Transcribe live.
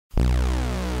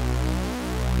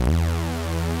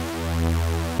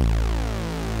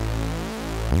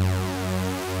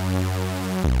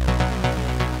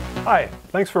Hi,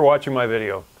 thanks for watching my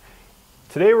video.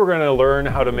 Today we're going to learn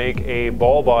how to make a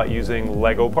Ballbot using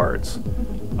Lego parts.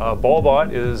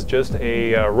 Ballbot is just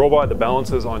a robot that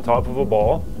balances on top of a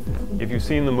ball. If you've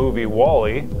seen the movie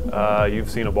WALL-E, you've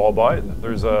seen a Ballbot.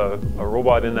 There's a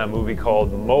robot in that movie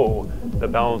called Mo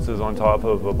that balances on top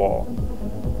of a ball.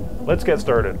 Let's get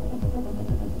started.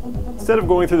 Instead of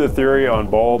going through the theory on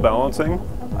ball balancing,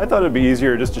 I thought it'd be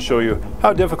easier just to show you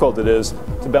how difficult it is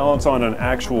to balance on an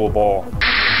actual ball.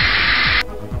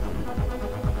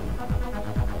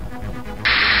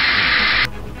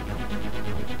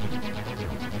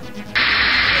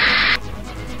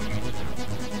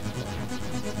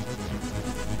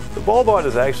 The Ballbot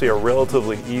is actually a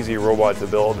relatively easy robot to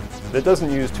build, and it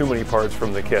doesn't use too many parts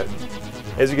from the kit.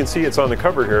 As you can see, it's on the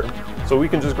cover here, so we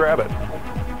can just grab it.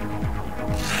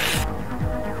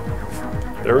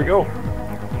 There we go.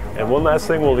 And one last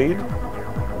thing we'll need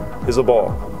is a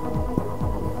ball.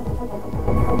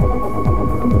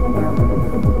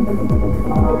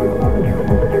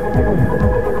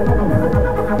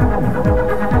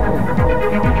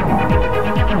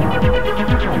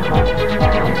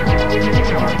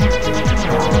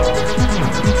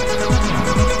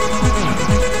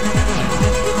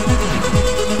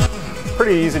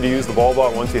 Pretty easy to use the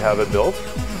Ballbot once you have it built.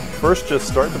 First, just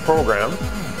start the program.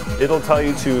 It'll tell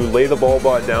you to lay the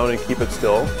Ballbot down and keep it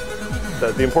still.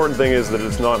 The important thing is that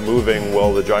it's not moving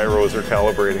while the gyros are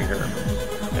calibrating here.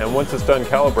 And once it's done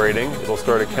calibrating, it'll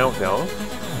start a countdown.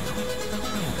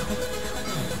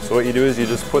 So what you do is you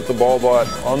just put the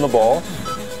Ballbot on the ball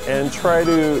and try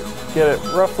to get it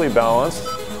roughly balanced.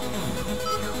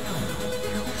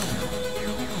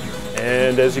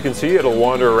 And as you can see, it'll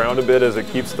wander around a bit as it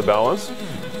keeps the balance.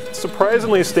 It's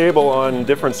surprisingly stable on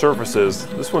different surfaces.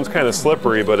 This one's kind of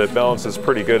slippery, but it balances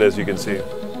pretty good, as you can see.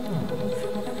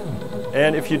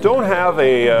 And if you don't have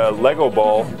a Lego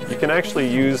ball, you can actually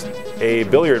use a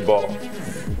billiard ball.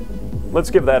 Let's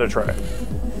give that a try.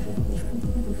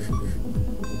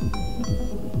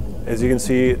 As you can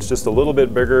see, it's just a little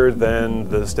bit bigger than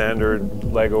the standard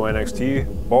LEGO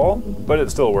NXT ball, but it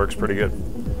still works pretty good.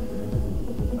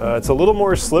 It's a little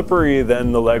more slippery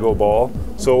than the Lego ball,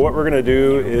 so what we're going to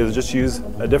do is just use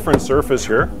a different surface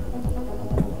here.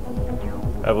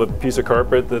 I have a piece of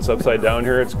carpet that's upside down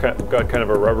here. It's got kind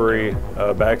of a rubbery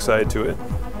backside to it.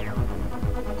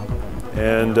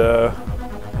 And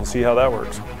we'll see how that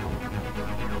works.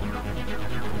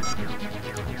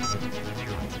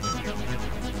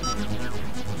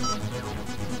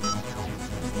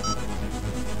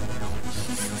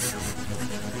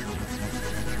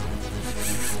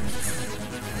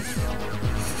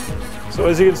 So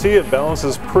as you can see, it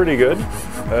balances pretty good.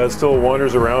 It still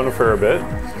wanders around a fair bit.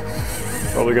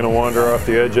 Probably going to wander off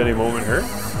the edge any moment here.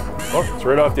 Oh, it's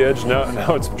right off the edge now.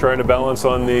 Now it's trying to balance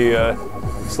on the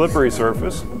slippery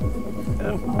surface.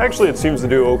 And actually it seems to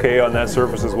do okay on that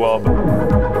surface as well.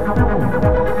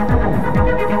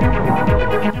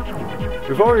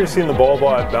 We've already seen the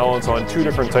Ballbot balance on two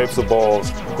different types of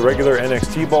balls, the regular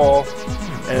NXT ball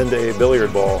and a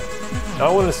billiard ball. Now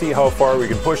I want to see how far we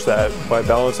can push that by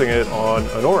balancing it on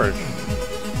an orange.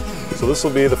 So this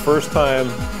will be the first time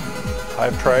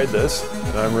I've tried this,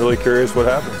 and I'm really curious what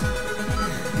happens.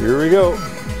 Here we go.